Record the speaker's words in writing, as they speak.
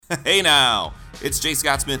Hey now, it's Jay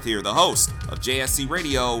Scott Smith here, the host of JSC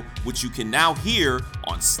Radio, which you can now hear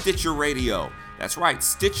on Stitcher Radio. That's right,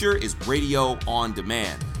 Stitcher is radio on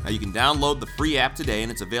demand. Now you can download the free app today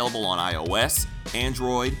and it's available on iOS,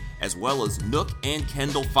 Android, as well as Nook and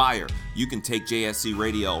Kindle Fire. You can take JSC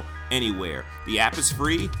Radio anywhere. The app is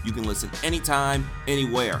free. You can listen anytime,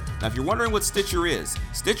 anywhere. Now, if you're wondering what Stitcher is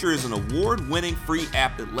an award-winning free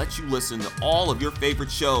app that lets you listen to all of your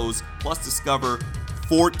favorite shows, plus discover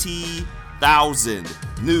 40,000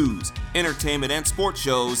 news, entertainment, and sports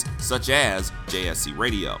shows such as JSC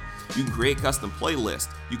Radio. You can create custom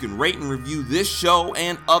playlists. You can rate and review this show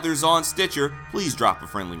and others on Stitcher. Please drop a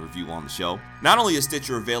friendly review on the show. Not only is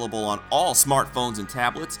Stitcher available on all smartphones and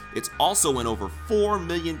tablets, it's also in over 4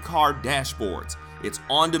 million car dashboards. It's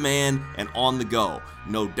on demand and on the go.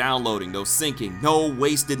 No downloading, no syncing, no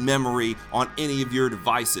wasted memory on any of your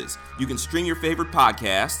devices. You can stream your favorite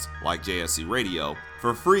podcasts, like JSC Radio,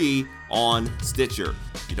 for free on Stitcher.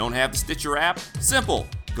 If you don't have the Stitcher app, simple.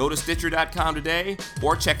 Go to Stitcher.com today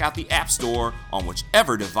or check out the App Store on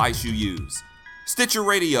whichever device you use. Stitcher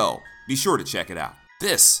Radio. Be sure to check it out.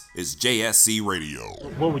 This is JSC Radio.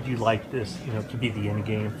 What would you like this, to be the end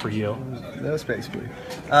game for you? That's basically.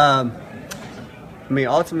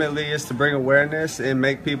 Ultimately, it's to bring awareness and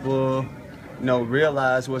make people,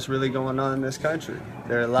 realize what's really going on in this country.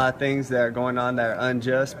 There are a lot of things that are going on that are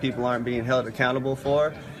unjust. People aren't being held accountable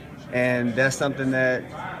for. And that's something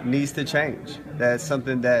that needs to change. That's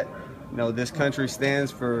something that, this country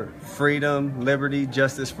stands for: freedom, liberty,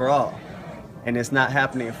 justice for all. And it's not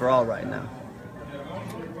happening for all right now.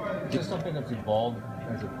 Is this something that's evolved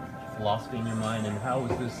as a philosophy in your mind, and how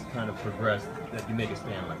has this kind of progressed that you make a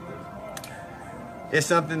stand like this? It's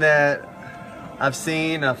something that I've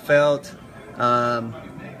seen, I've felt,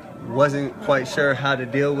 wasn't quite sure how to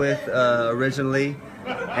deal with originally.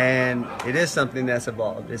 And it is something that's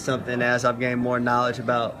evolved. It's something, as I've gained more knowledge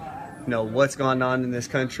about, what's gone on in this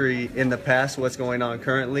country in the past, what's going on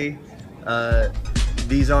currently.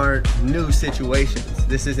 These aren't new situations.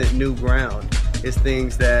 This isn't new ground. It's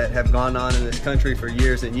things that have gone on in this country for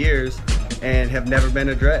years and years and have never been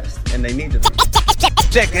addressed, and they need to be.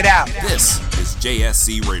 Check it out. This is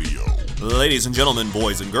JSC Radio. Ladies and gentlemen,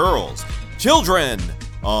 boys and girls, children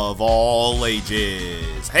of all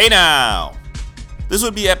ages. Hey now. This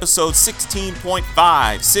would be episode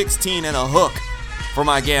 16.5, 16 and a hook for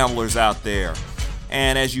my gamblers out there.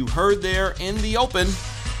 And as you heard there in the open,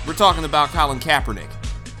 we're talking about Colin Kaepernick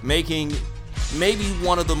making maybe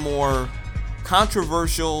one of the more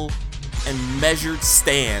controversial and measured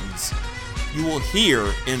stands you will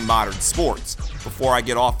hear in modern sports. Before I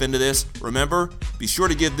get off into this, remember, be sure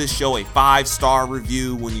to give this show a 5-star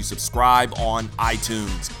review when you subscribe on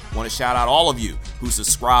iTunes. I want to shout out all of you who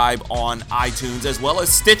subscribe on iTunes as well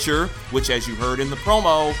as Stitcher, which, as you heard in the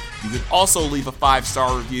promo, you can also leave a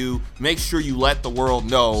 5-star review. Make sure you let the world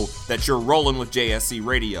know that you're rolling with JSC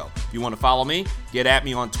Radio. If you want to follow me, get at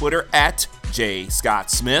me on Twitter at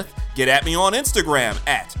JScottSmith. Get at me on Instagram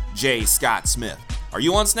at JScottSmith. Are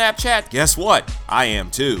you on Snapchat? Guess what? I am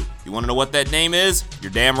too. You want to know what that name is? You're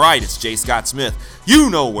damn right, it's Jay Scott Smith. You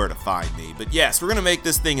know where to find me. But yes, we're going to make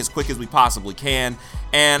this thing as quick as we possibly can,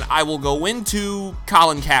 and I will go into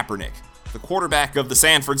Colin Kaepernick, the quarterback of the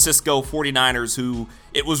San Francisco 49ers, who,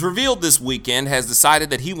 it was revealed this weekend, has decided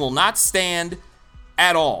that he will not stand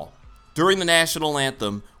at all during the national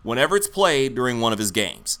anthem whenever it's played during one of his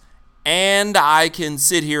games. And I can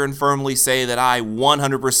sit here and firmly say that I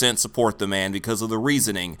 100% support the man because of the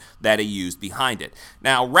reasoning that he used behind it.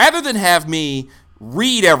 Now, rather than have me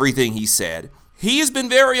read everything he said, he has been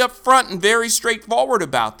very upfront and very straightforward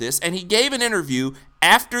about this, and he gave an interview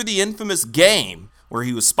after the infamous game where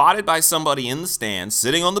he was spotted by somebody in the stands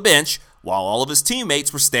sitting on the bench while all of his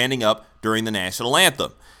teammates were standing up during the national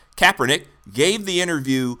anthem. Kaepernick gave the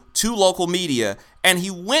interview to local media, and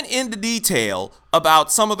he went into detail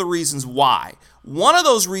about some of the reasons why. One of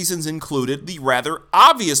those reasons included the rather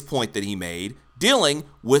obvious point that he made dealing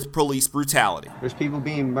with police brutality. There's people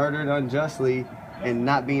being murdered unjustly and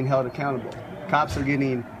not being held accountable. Cops are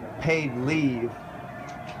getting paid leave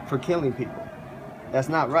for killing people. That's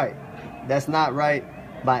not right. That's not right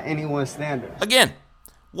by anyone's standards. Again,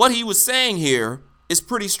 what he was saying here is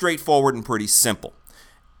pretty straightforward and pretty simple.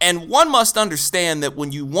 And one must understand that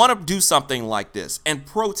when you want to do something like this and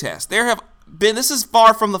protest, this is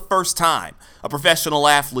far from the first time a professional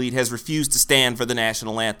athlete has refused to stand for the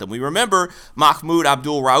national anthem. We remember Mahmoud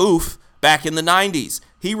Abdul-Rauf back in the 90s.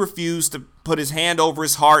 He refused to put his hand over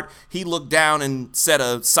his heart. He looked down and said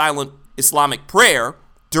a silent Islamic prayer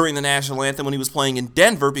during the national anthem when he was playing in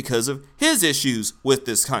Denver because of his issues with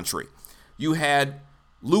this country. You had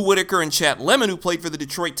Lou Whitaker and Chet Lemon, who played for the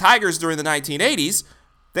Detroit Tigers during the 1980s,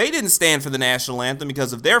 they didn't stand for the national anthem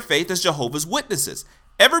because of their faith as Jehovah's Witnesses.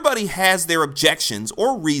 Everybody has their objections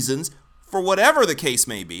or reasons for whatever the case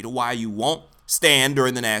may be to why you won't stand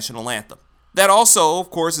during the national anthem. That also, of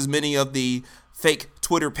course, is many of the fake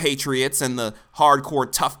Twitter patriots and the hardcore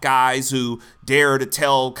tough guys who dare to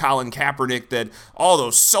tell Colin Kaepernick that all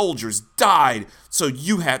those soldiers died so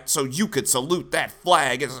you could salute that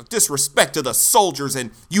flag. It's a disrespect to the soldiers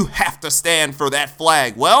and you have to stand for that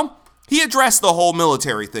flag. Well, he addressed the whole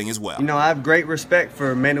military thing as well. You know, I have great respect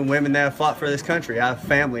for men and women that have fought for this country. I have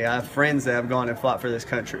family, I have friends that have gone and fought for this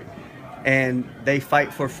country. And they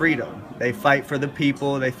fight for freedom. They fight for the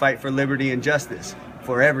people. They fight for liberty and justice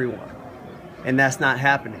for everyone. And that's not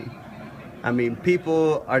happening. I mean,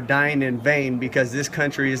 people are dying in vain because this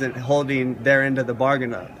country isn't holding their end of the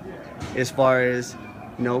bargain up as far as,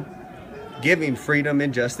 giving freedom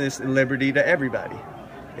and justice and liberty to everybody.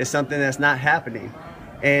 It's something that's not happening.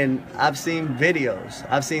 And I've seen videos,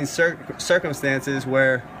 I've seen circumstances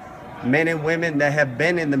where men and women that have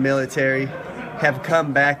been in the military have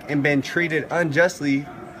come back and been treated unjustly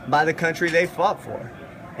by the country they fought for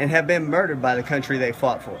and have been murdered by the country they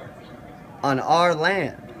fought for on our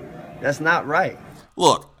land. That's not right.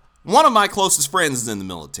 Look, one of my closest friends is in the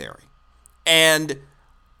military, and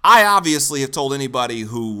I obviously have told anybody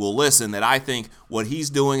who will listen that I think what he's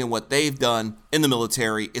doing and what they've done in the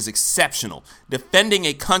military is exceptional, defending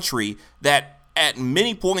a country that at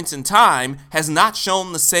many points in time has not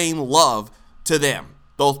shown the same love to them,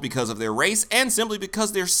 both because of their race and simply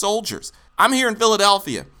because they're soldiers. I'm here in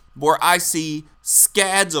Philadelphia where I see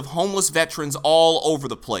scads of homeless veterans all over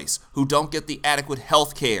the place who don't get the adequate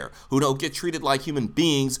health care, who don't get treated like human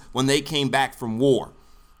beings when they came back from war.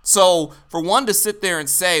 So for one to sit there and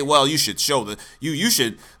say, well, you should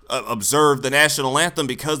observe the national anthem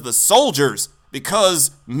because the soldiers,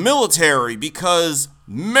 because military, because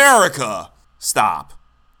America. Stop.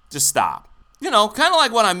 Just stop. Kind of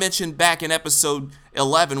like what I mentioned back in episode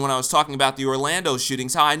 11 when I was talking about the Orlando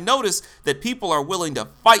shootings, how I noticed that people are willing to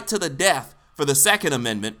fight to the death for the Second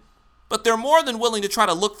Amendment, but they're more than willing to try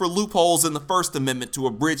to look for loopholes in the First Amendment to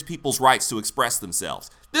abridge people's rights to express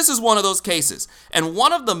themselves. This is one of those cases, and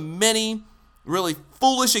one of the many really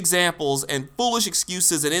foolish examples and foolish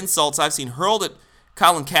excuses and insults I've seen hurled at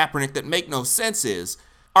Colin Kaepernick that make no sense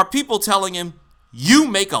are people telling him, you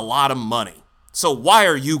make a lot of money, so why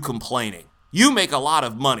are you complaining? You make a lot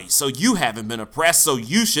of money, so you haven't been oppressed, so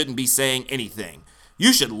you shouldn't be saying anything.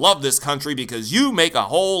 You should love this country because you make a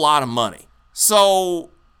whole lot of money. So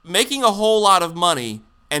making a whole lot of money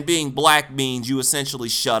and being black means you essentially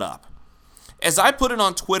shut up. As I put it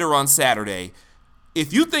on Twitter on Saturday,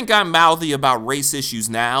 if you think I'm mouthy about race issues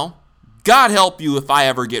now, God help you if I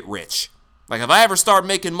ever get rich. Like if I ever start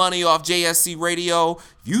making money off JSC Radio,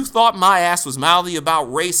 if you thought my ass was mouthy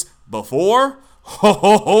about race before,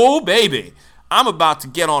 ho, baby, I'm about to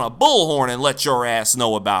get on a bullhorn and let your ass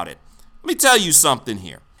know about it. Let me tell you something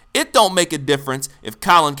here. It don't make a difference if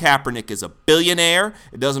Colin Kaepernick is a billionaire.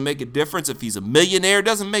 It doesn't make a difference if he's a millionaire. It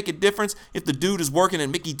doesn't make a difference if the dude is working at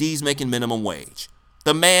Mickey D's making minimum wage.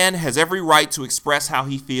 The man has every right to express how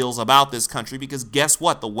he feels about this country because guess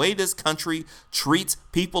what? The way this country treats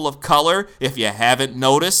people of color, if you haven't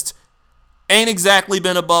noticed, ain't exactly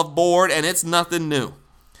been above board, and it's nothing new.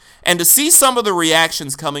 And to see some of the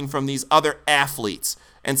reactions coming from these other athletes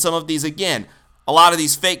and some of these, again, a lot of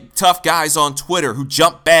these fake tough guys on Twitter who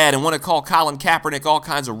jump bad and want to call Colin Kaepernick all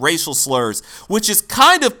kinds of racial slurs, which is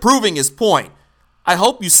kind of proving his point. I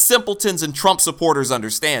hope you simpletons and Trump supporters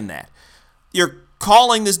understand that. You're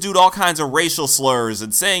calling this dude all kinds of racial slurs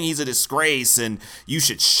and saying he's a disgrace and you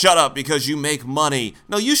should shut up because you make money.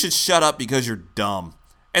 No, you should shut up because you're dumb.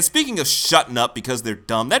 And speaking of shutting up because they're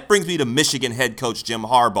dumb, that brings me to Michigan head coach Jim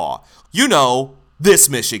Harbaugh. You know, this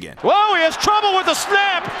Michigan. Whoa, he has trouble with the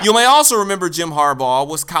snap! You may also remember Jim Harbaugh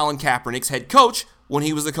was Colin Kaepernick's head coach when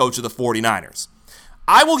he was the coach of the 49ers.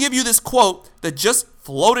 I will give you this quote that just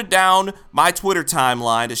floated down my Twitter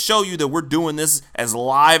timeline to show you that we're doing this as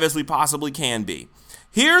live as we possibly can be.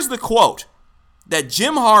 Here's the quote that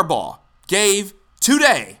Jim Harbaugh gave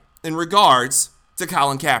today in regards to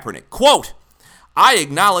Colin Kaepernick. Quote, I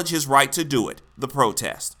acknowledge his right to do it, the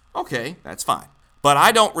protest. Okay, that's fine. But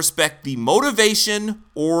I don't respect the motivation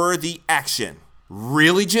or the action.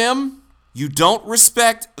 Really, Jim? You don't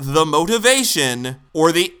respect the motivation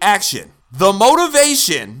or the action. The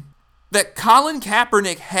motivation that Colin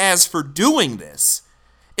Kaepernick has for doing this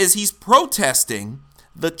is he's protesting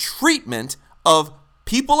the treatment of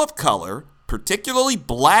people of color, particularly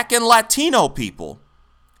black and Latino people,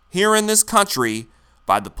 here in this country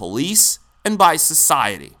by the police and by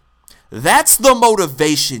society. That's the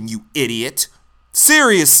motivation, you idiot.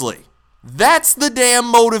 Seriously, that's the damn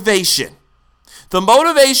motivation. The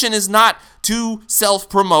motivation is not to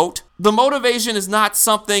self-promote. The motivation is not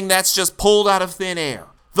something that's just pulled out of thin air.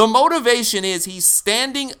 The motivation is he's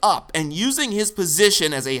standing up and using his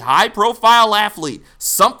position as a high-profile athlete,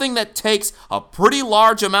 something that takes a pretty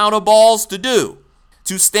large amount of balls to do,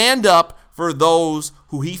 to stand up for those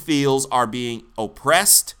who he feels are being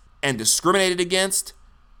oppressed and discriminated against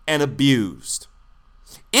and abused.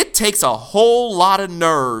 It takes a whole lot of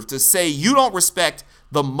nerve to say you don't respect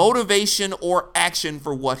the motivation or action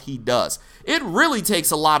for what he does. It really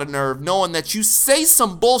takes a lot of nerve knowing that you say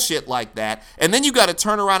some bullshit like that, and then you got to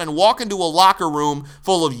turn around and walk into a locker room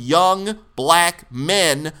full of young black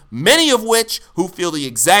men, many of which who feel the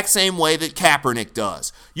exact same way that Kaepernick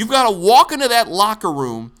does. You've got to walk into that locker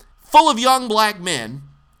room full of young black men,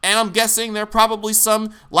 and I'm guessing there are probably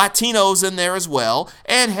some Latinos in there as well.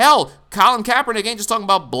 And hell, Colin Kaepernick ain't just talking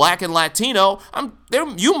about black and Latino.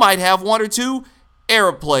 You might have one or two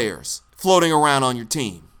Arab players floating around on your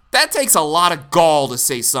team. That takes a lot of gall to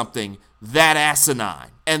say something that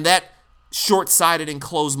asinine and that short-sighted and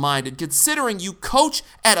closed-minded, considering you coach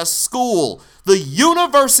at a school, the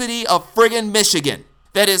University of friggin' Michigan,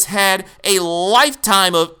 that has had a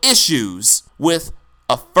lifetime of issues with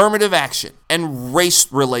affirmative action and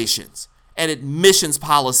race relations and admissions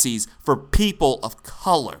policies for people of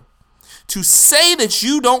color. To say that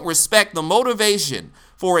you don't respect the motivation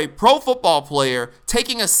for a pro football player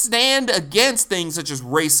taking a stand against things such as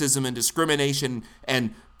racism and discrimination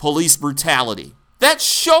and police brutality, that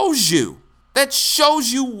shows you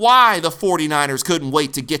why the 49ers couldn't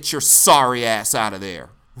wait to get your sorry ass out of there.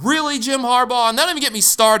 Really, Jim Harbaugh? And don't even get me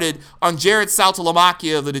started on Jared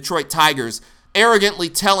Saltalamacchia of the Detroit Tigers arrogantly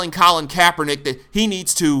telling Colin Kaepernick that he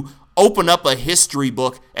needs to open up a history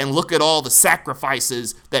book and look at all the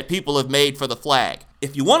sacrifices that people have made for the flag.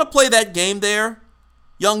 If you want to play that game there,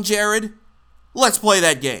 young Jared, let's play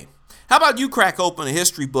that game. How about you crack open a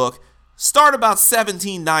history book, start about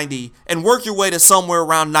 1790, and work your way to somewhere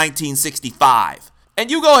around 1965. And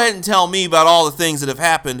you go ahead and tell me about all the things that have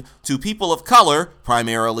happened to people of color,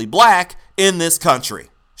 primarily black, in this country.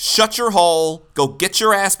 Shut your hole, go get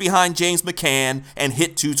your ass behind James McCann, and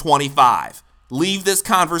hit 225. Leave this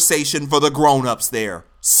conversation for the grown-ups there,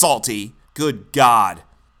 Salty. Good God.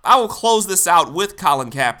 I will close this out with Colin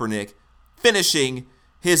Kaepernick finishing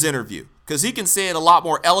his interview, because he can say it a lot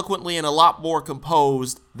more eloquently and a lot more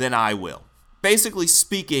composed than I will. Basically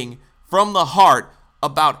speaking from the heart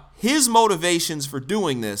about his motivations for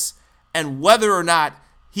doing this and whether or not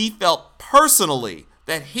he felt personally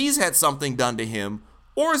that he's had something done to him,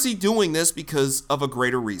 or is he doing this because of a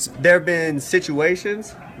greater reason? There have been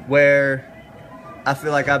situations where I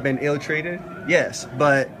feel like I've been ill-treated, yes,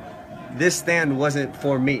 but this stand wasn't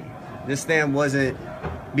for me. This stand wasn't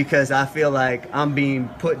because I feel like I'm being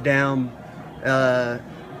put down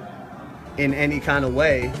in any kind of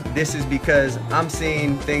way. This is because I'm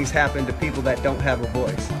seeing things happen to people that don't have a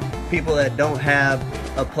voice, people that don't have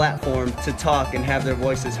a platform to talk and have their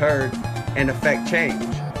voices heard and affect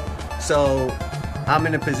change. So I'm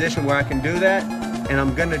in a position where I can do that, and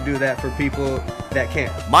I'm going to do that for people that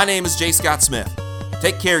can't. My name is J. Scott Smith.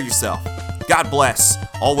 Take care of yourself. God bless.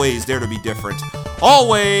 Always dare to be different.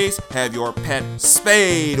 Always have your pet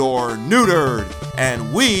spayed or neutered.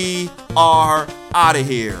 And we are out of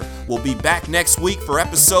here. We'll be back next week for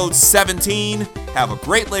episode 17. Have a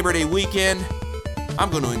great Labor Day weekend. I'm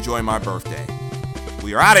going to enjoy my birthday.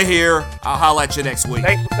 We are out of here. I'll holler at you next week.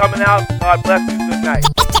 Thanks for coming out. God bless you. Good night.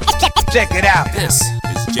 Check it out. This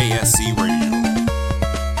is JSC Radio.